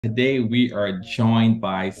Today we are joined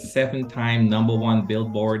by seven-time #1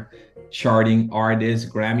 Billboard charting artist,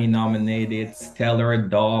 Grammy-nominated, stellar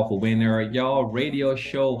Dove winner, y'all radio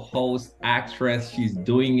show host, actress. She's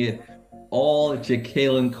doing it all,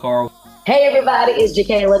 Jekalyn Carr. Hey everybody, it's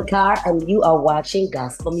Jekalyn Carr, and you are watching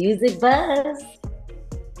Gospel Music Buzz.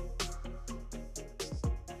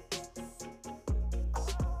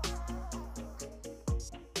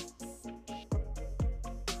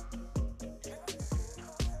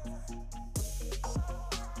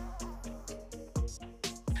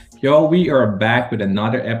 Yo, we are back with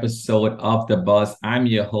another episode of The Buzz. I'm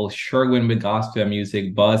your host, Sherwin with Gospel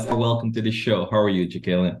Music Buzz. Welcome to the show. How are you,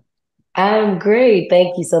 Jekalyn? I'm great.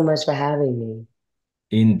 Thank you so much for having me.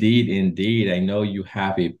 Indeed, indeed. I know you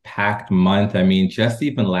have a packed month. I mean, just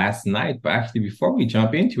even last night, but actually, before we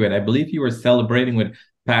jump into it, I believe you were celebrating with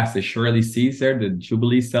Pastor Shirley Caesar, the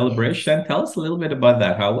Jubilee Yes. celebration. Tell us a little bit about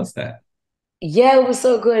that. How was that? Yeah, it was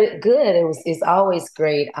so good. Good. It's always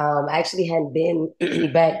great. I actually hadn't been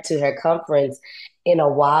back to her conference in a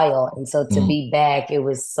while. And so to Mm, be back, it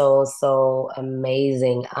was so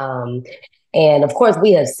amazing. And of course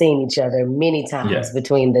we have seen each other many times yeah.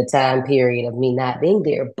 between the time period of me not being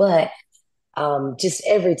there, but just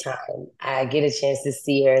every time I get a chance to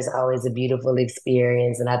see her, it's always a beautiful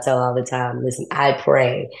experience. And I tell her all the time, listen, I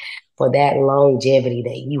pray for that longevity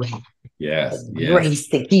that you have, Yes, the yes. grace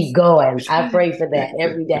to keep going. I pray for that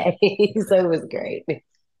every day. So it was great.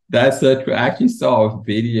 That's so true. I actually saw a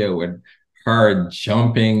video with her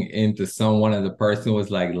jumping into someone, and the person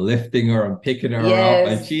was like lifting her and picking her up,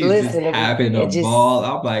 and Yes, she's just listen, having a it just, ball.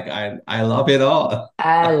 I'm like, I love it all.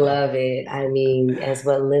 I love it. I mean, that's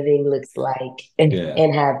what living looks like Yeah.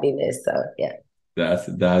 and happiness. So yeah. That's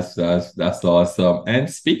awesome. And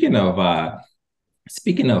speaking of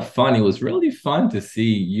fun, it was really fun to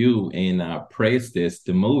see you in Praise This,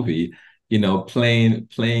 the movie, playing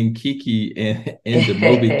Kiki in the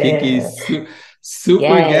movie. Yes.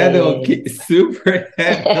 Super ghetto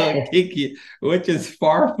Kiki, which is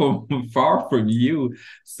far from you.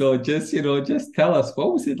 So just tell us,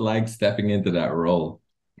 what was it like stepping into that role?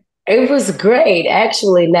 It was great,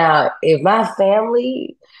 actually. Now, if my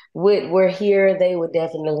family were here, they would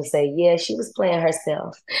definitely say, "Yeah, she was playing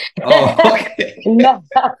herself." Oh, okay. No,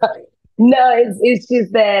 no, it's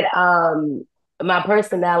just that my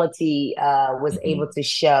personality was able Mhm. to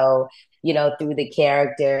show, through the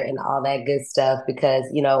character and all that good stuff because,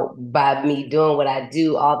 by me doing what I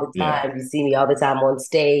do all the Yeah. time, you see me all the time on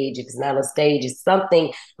stage. If it's not on stage, it's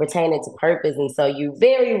something pertaining to purpose. And so you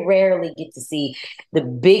very rarely get to see the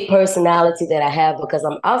big personality that I have because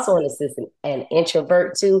I'm also an assistant and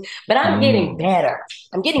introvert too, but I'm getting Mm. better.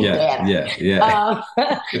 I'm getting Yeah, better. yeah, yeah.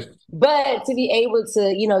 Um, but to be able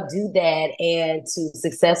to, do that and to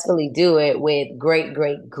successfully do it with great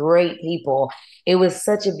people, it was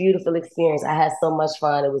such a beautiful experience. I had so much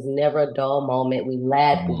fun. It was never a dull moment. We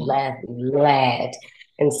laughed, we Mm. laughed, we laughed.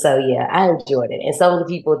 And so, yeah, I enjoyed it. And some of the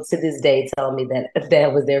people to this day tell me that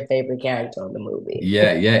that was their favorite character on the movie.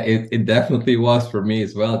 Yeah, yeah, it definitely was for me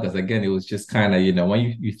as well. Because again, it was just kind of,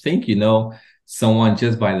 when you think someone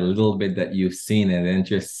just by the little bit that you've seen and then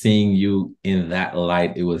just seeing you in that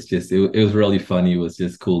light, it was really funny. It was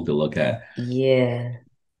just cool to look at. Yeah.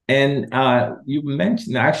 And you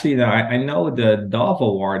mentioned actually, I know the Dove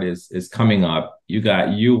Award is coming up.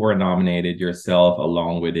 You were nominated yourself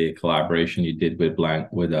along with a collaboration you did with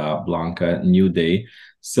Blanca New Day.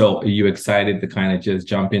 So are you excited to kind of just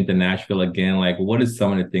jump into Nashville again? Like, what is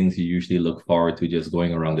some of the things you usually look forward to just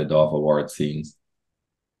going around the Dove Award scenes?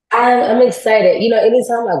 I'm excited.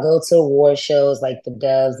 Anytime I go to award shows like the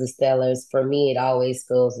Doves, the Stellars, for me, it always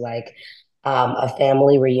feels like a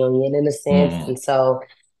family reunion in a sense. Mm, And so,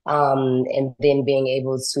 and then being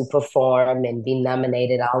able to perform and be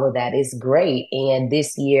nominated, all of that is great. And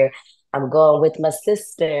this year, I'm going with my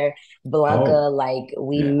sister, Blanca. oh, Like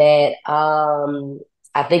we yeah. met,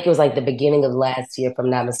 I think it was like the beginning of last year, if I'm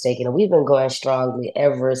not mistaken. And we've been going strongly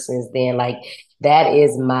ever since then. Like that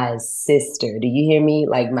is my sister. Do you hear me?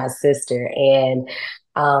 Like my sister. And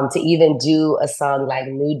to even do a song like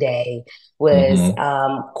New Day was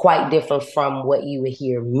Hmm. quite different from what you would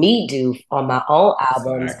hear me do on my own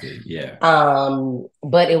albums. Exactly. Yeah.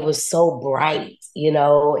 But it was so bright,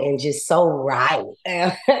 and just so right.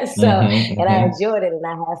 So, Hmm. and I Hmm. enjoyed it and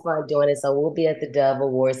I had fun doing it. So we'll be at the Dove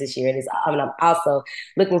Awards this year. And I'm also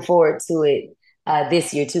looking forward to it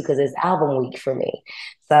this year too, because it's album week for me.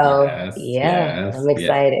 So Yes, yeah, yes, I'm yeah.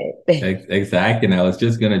 excited. Exactly. And I was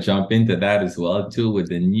just gonna jump into that as well too with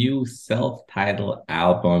the new self-titled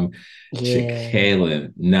album, Yeah.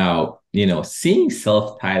 Jekalyn. Now, seeing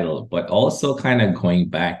self-titled, but also kind of going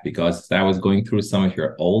back because I was going through some of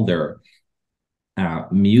your older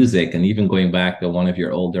music, and even going back to one of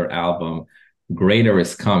your older album, Greater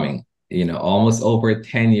is Coming, almost over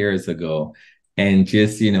 10 years ago. And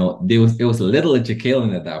just, it was a little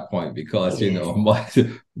Jekalyn at that point because,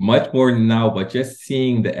 much more now, but just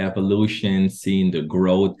seeing the evolution, seeing the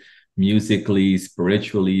growth musically,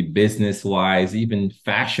 spiritually, business-wise, even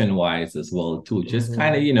fashion-wise as well, too. Just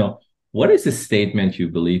kind of, what is the statement you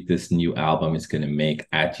believe this new album is going to make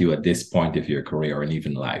at you at this point of your career and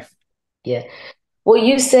even life? Yeah. Well,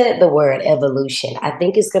 you said the word evolution. I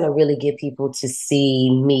think it's going to really get people to see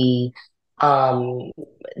me,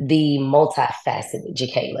 the multifaceted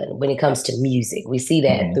Jekalyn when it comes to music. We see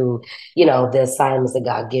that through, the assignments that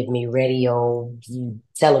God give me, radio,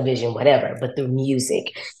 television, whatever, but through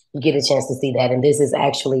music, you get a chance to see that. And this is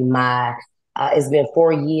actually it's been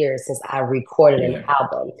 4 years since I recorded an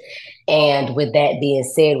album. And with that being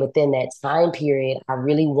said, within that time period, I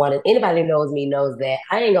really wanted, anybody who knows me knows that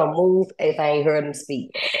I ain't gonna move if I ain't heard him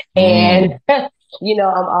speak. And, I'm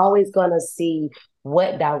always gonna see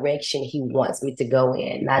what direction he wants me to go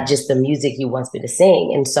in, not just the music he wants me to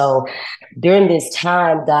sing. And so during this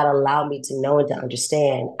time, God allowed me to know and to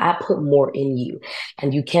understand, I put more in you,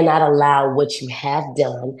 and you cannot allow what you have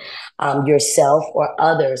done, yourself or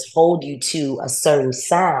others, hold you to a certain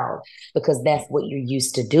sound because that's what you're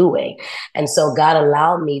used to doing. And so God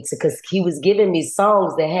allowed me to, because he was giving me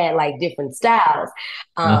songs that had like different styles.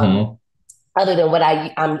 Other than what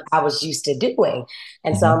I was used to doing.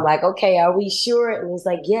 And so I'm like, okay, are we sure? And he's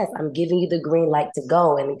like, yes, I'm giving you the green light to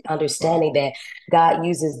go, and understanding that God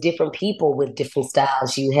uses different people with different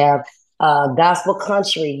styles. You have gospel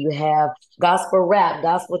country, you have gospel rap,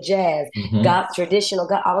 gospel jazz, traditional,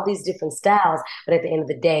 all these different styles. But at the end of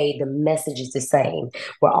the day, the message is the same.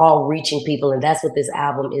 We're all reaching people, and that's what this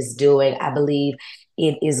album is doing. I believe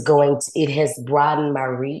it has broadened my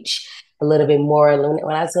reach a little bit more.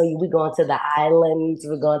 When I tell you we're going to the islands,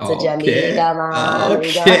 we're going to Jamaica,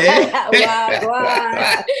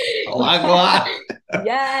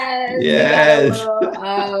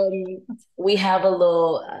 we have a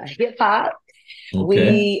little hip hop.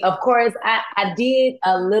 We, of course, I did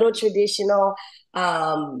a little traditional,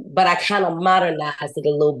 but I kind of modernized it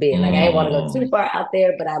a little bit. Like I didn't want to go too far out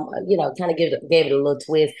there, but I'm, kind of gave it a little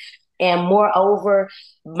twist. And moreover,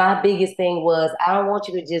 my biggest thing was, I don't want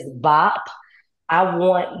you to just bop. I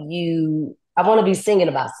want to be singing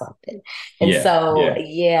about something. And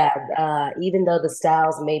even though the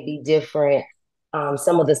styles may be different,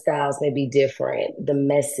 some of the styles may be different, the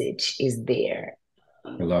message is there.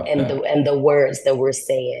 And the words that we're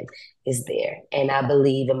saying is there. And I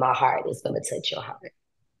believe in my heart it's going to touch your heart.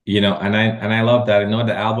 And I love that. I know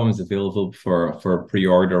the album is available for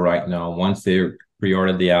pre-order right now. Once they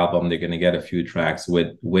pre-order the album, they're going to get a few tracks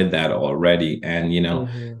with that already. And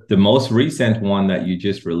the most recent one that you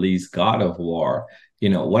just released, God of War,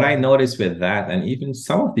 what I noticed with that, and even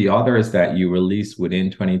some of the others that you released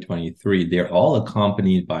within 2023, they're all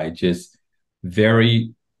accompanied by just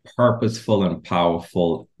very purposeful and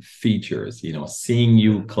powerful features, seeing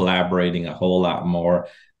you collaborating a whole lot more.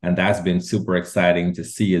 And that's been super exciting to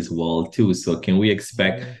see as well, too. So can we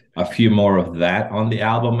expect a few more of that on the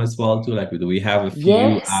album as well, too? Like, do we have a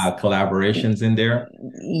few collaborations in there?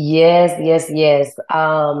 Yes.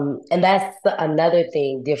 And that's another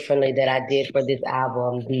thing differently that I did for this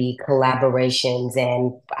album, the collaborations.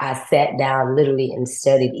 And I sat down literally and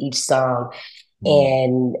studied each song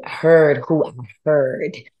and heard who I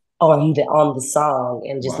heard on the song,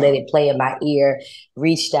 and just let it play in my ear,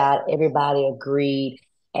 reached out, everybody agreed,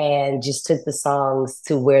 and just took the songs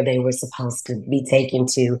to where they were supposed to be taken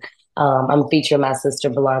to. I'm featuring my sister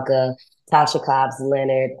Blanca, Tasha Cobbs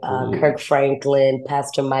Leonard, Kirk Franklin,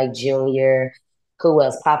 Pastor Mike Jr., who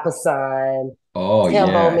else? Papa Son, Tim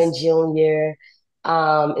Bowman Jr.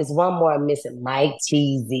 Is one more I'm missing, Mike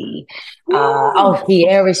Cheesy.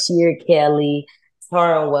 𝗕𝗲𝗁𝗕𝗂𝗁𝗕𝗓 Kelly,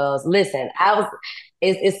 Torrin Wells. Listen,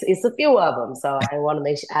 it's a few of them, so I didn't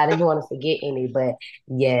want to forget any, but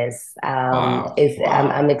yes,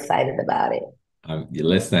 I'm excited about it.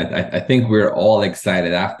 Listen, I think we're all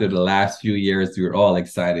excited. After the last few years, we're all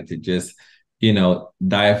excited to just,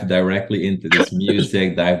 dive directly into this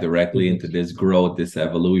music, dive directly into this growth, this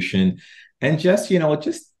evolution. And just,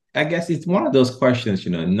 I guess it's one of those questions,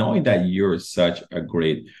 knowing that you're such a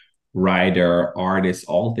great writer, artist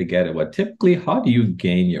altogether, but typically, how do you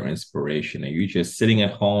gain your inspiration? Are you just sitting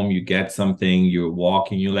at home, you get something, you're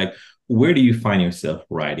walking, you're like, where do you find yourself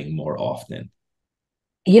writing more often?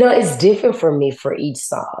 It's different for me for each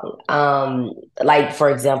song. Like, for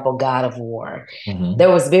example, God of War. There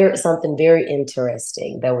was something very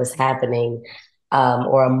interesting that was happening,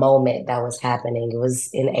 or a moment that was happening. It was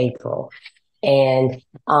in April. And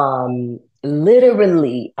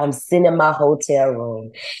literally, I'm sitting in my hotel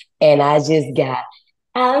room and I just got,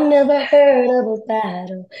 I've never heard of a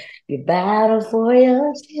battle. You battle for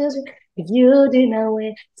your children. If you did not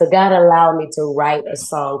win. So God allowed me to write a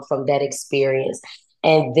song from that experience.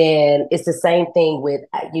 And then it's the same thing with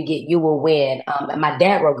you will win. My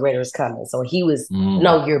dad wrote Gritter's Coming. So he was,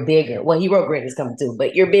 no, you're bigger. Well, he wrote Gritter's Coming too,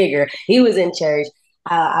 but you're bigger. He was in church.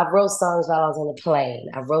 I wrote songs while I was on the plane.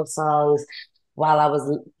 I wrote songs while I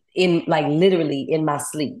was in like literally in my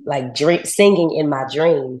sleep, like singing in my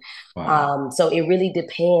dream. Wow. So it really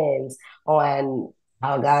depends on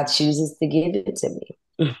how God chooses to give it to me.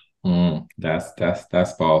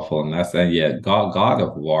 That's powerful, and that's yeah, God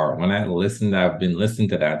of War. When I've been listening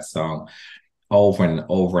to that song over and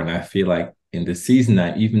over, and I feel like in the season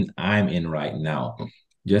that even I'm in right now,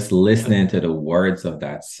 just listening to the words of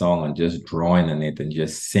that song and just drawing on it and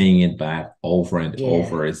just singing it back over and Yeah.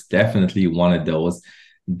 over is definitely one of those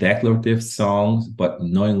declarative songs, but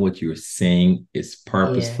knowing what you're saying is Yeah.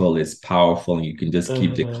 purposeful, is powerful, and you can just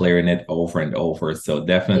keep Hmm. declaring it over and over. So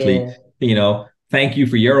definitely, Yeah. thank you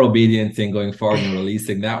for your obedience in going forward and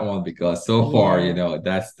releasing that one, because so far, Yeah.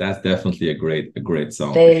 that's definitely a great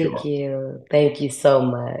song for Thank sure. you. Thank you so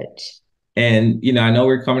much. And I know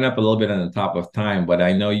we're coming up a little bit on the top of time, but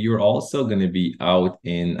I know you're also going to be out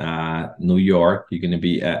in New York. You're going to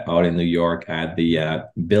be out in New York at the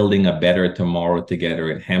Building a Better Tomorrow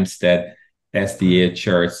Together in Hempstead SDA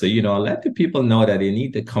Church. So, let the people know that they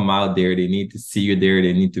need to come out there. They need to see you there.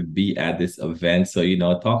 They need to be at this event. So,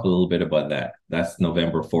 talk a little bit about that. That's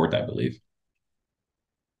November 4th, I believe.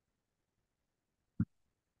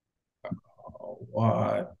 Oh,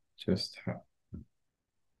 what just happened?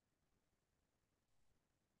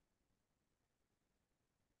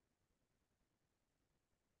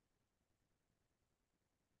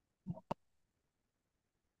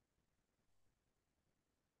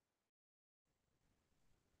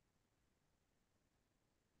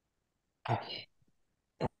 Okay.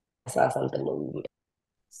 I saw something move.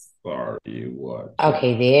 Sorry, what just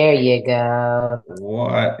Okay, there you go.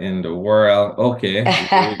 What in the world? Okay,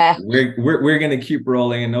 we're gonna keep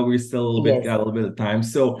rolling. I know we still Yes. got a little bit of time,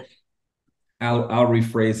 so I'll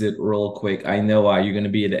rephrase it real quick. I know you're gonna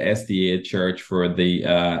be at the SDA church for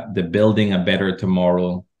the Building a Better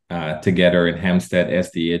Tomorrow together in Hempstead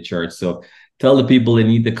SDA church. So tell the people they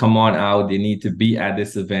need to come on out. They need to be at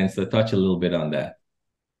this event. So touch a little bit on that.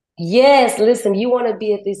 Yes, listen, you want to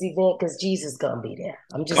be at this event because Jesus gonna be there.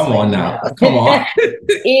 I'm just Come on letting you now, know. come on.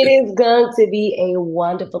 It is going to be a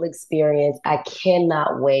wonderful experience. I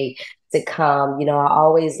cannot wait to come. I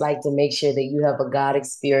always like to make sure that you have a God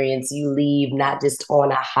experience. You leave not just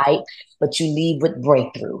on a hype, but you leave with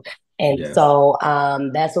breakthrough. And Yes. so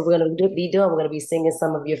that's what we're going to be doing. We're going to be singing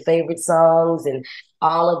some of your favorite songs and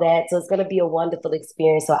all of that. So it's going to be a wonderful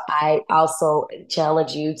experience. So I also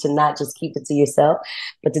challenge you to not just keep it to yourself,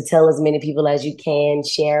 but to tell as many people as you can,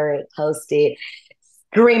 share it, post it,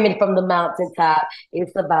 screaming from the mountaintop.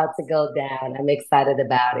 It's about to go down. I'm excited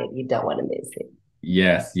about it. You don't want to miss it.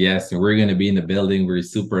 Yes, yes. And we're going to be in the building. We're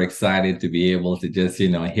super excited to be able to just,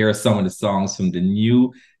 hear some of the songs from the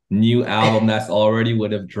new album that's already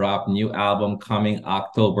would have dropped. New album coming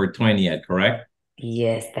October 20th, correct?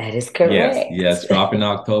 Yes, that is Yes, correct. yes. Dropping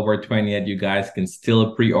October 20th. You guys can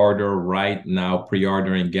still pre-order right now.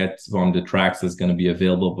 Pre-order and get some of the tracks that's going to be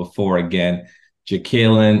available before again.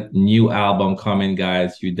 Jekalyn, new album coming,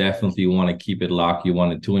 guys. You definitely want to keep it locked. You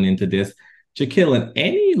want to tune into this. Jekalyn,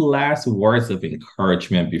 any last words of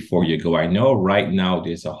encouragement before you go? I know right now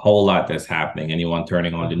there's a whole lot that's happening. Anyone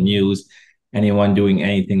turning on the Mhm. news, anyone doing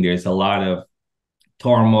anything, there's a lot of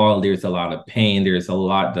turmoil, there's a lot of pain, there's a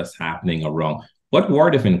lot that's happening around. What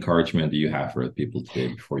word of encouragement do you have for people today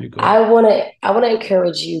before you go? I wanna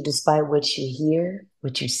encourage you, despite what you hear,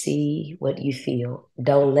 what you see, what you feel.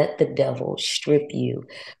 Don't let the devil strip you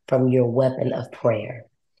from your weapon of prayer.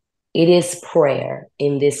 It is prayer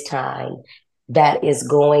in this time that is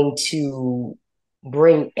going to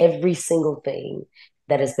bring every single thing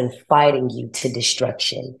that has been fighting you to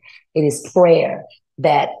destruction. It is prayer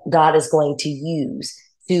that God is going to use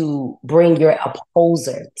to bring your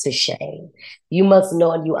opposer to shame. You must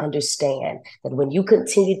know and you understand that when you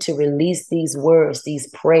continue to release these words, these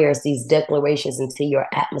prayers, these declarations into your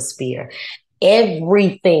atmosphere,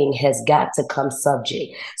 everything has got to come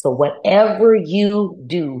subject. So, whatever you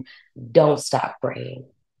do, don't stop praying.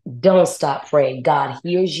 Don't stop praying. God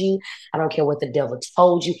hears you. I don't care what the devil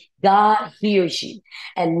told you. God hears you.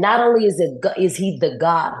 And not only is he the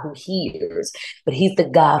God who hears, but he's the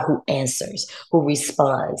God who answers, who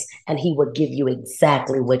responds, and he will give you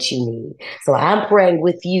exactly what you need. So I'm praying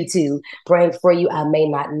with you too, praying for you. I may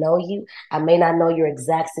not know you. I may not know your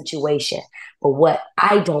exact situation, but what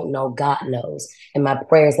I don't know, God knows. And my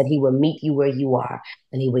prayer is that he will meet you where you are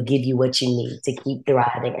and he will give you what you need to keep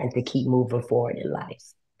thriving and to keep moving forward in life.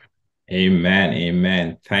 Amen.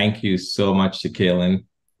 Amen. Thank you so much, Jekalyn.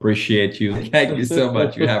 Appreciate you. Thank you so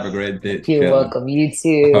much. You have a great day. You're Jekalyn. welcome. You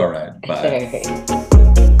too. All right. Bye.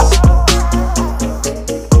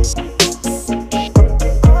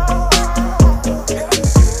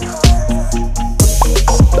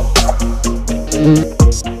 Mm-hmm.